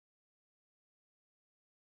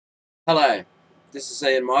Hello, this is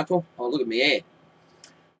Ian Michael. Oh, look at me here.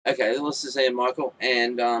 Okay, this is Ian Michael,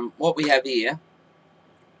 and what we have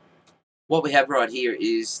right here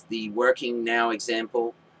is the working now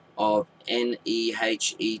example of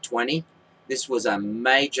nehe20. This was a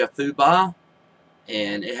major foobar,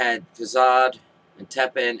 and it had Kazard and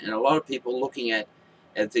Tapan, and a lot of people looking at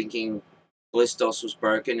and thinking Blistos was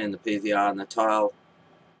broken, and the PVR and the tile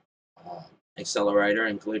accelerator,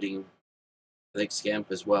 including the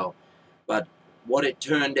Scamp as well. But what it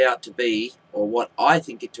turned out to be, or what I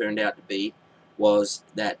think it turned out to be, was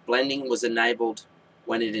that blending was enabled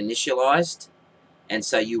when it initialized, and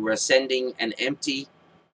so you were sending an empty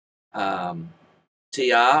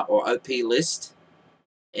TR or OP list,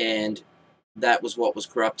 and that was what was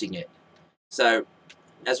corrupting it. So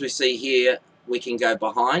as we see here, we can go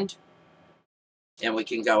behind and we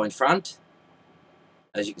can go in front.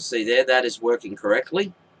 As you can see there, that is working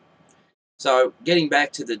correctly. So getting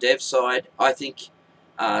back to the dev side, I think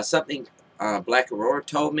something Black Aurora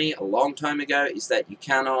told me a long time ago is that you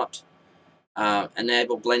cannot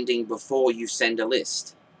enable blending before you send a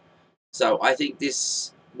list. So I think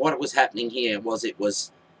what was happening here was it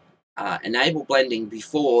was enable blending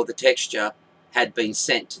before the texture had been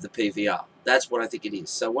sent to the PVR. That's what I think it is.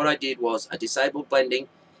 So what I did was I disabled blending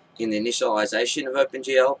in the initialization of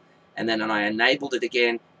OpenGL, and then I enabled it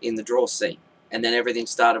again in the draw scene, and then everything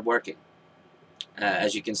started working.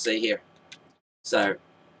 As you can see here. So,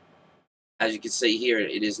 as you can see here,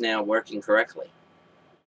 it is now working correctly.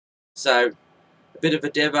 So, a bit of a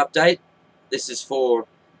dev update. This is for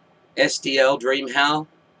SDL+opengl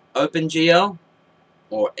OpenGL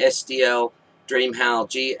or SDL+opengl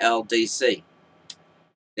GLDC.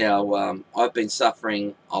 Now, I've been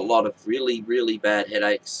suffering a lot of really bad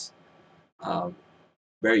headaches,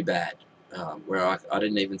 very bad, where I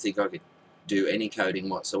didn't even think I could do any coding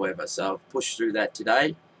whatsoever. So I've pushed through that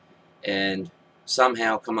today and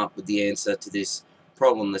somehow come up with the answer to this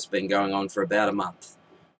problem that's been going on for about a month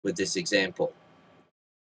with this example.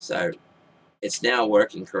 So it's now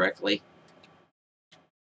working correctly,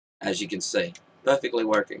 as you can see, perfectly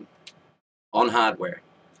working on hardware.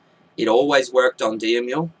 It always worked on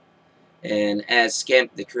DML, and as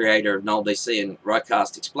Scamp, the creator of NullDC and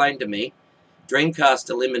Rycast, explained to me, Dreamcast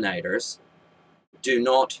eliminators do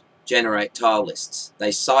not generate tile lists.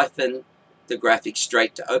 They siphon the graphics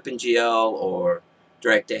straight to OpenGL or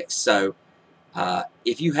DirectX. So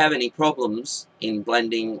if you have any problems in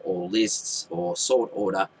blending or lists or sort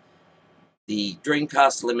order, the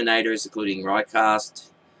Dreamcast eliminators, including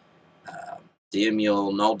Rycast,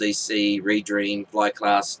 DML, NullDC, Redream,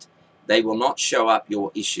 Flycast, they will not show up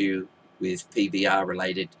your issue with PVR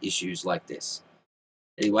related issues like this.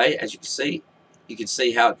 Anyway, as you can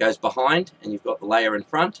see how it goes behind, and you've got the layer in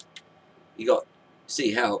front.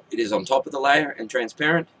 See how it is on top of the layer and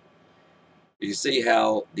transparent. You can see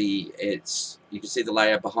how you can see the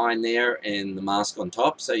layer behind there and the mask on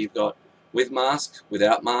top. So you've got with mask,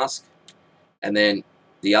 without mask, and then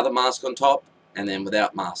the other mask on top, and then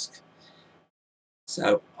without mask.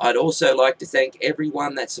 So I'd also like to thank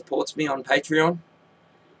everyone that supports me on Patreon,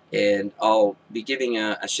 and I'll be giving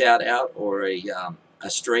a shout out or a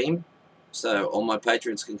stream, so all my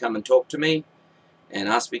patrons can come and talk to me and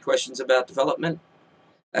ask me questions about development,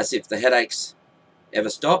 as if the headaches ever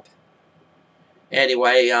stop.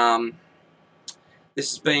 Anyway,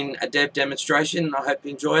 this has been a dev demonstration. I hope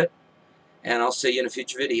you enjoy it, and I'll see you in a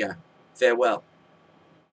future video. Farewell.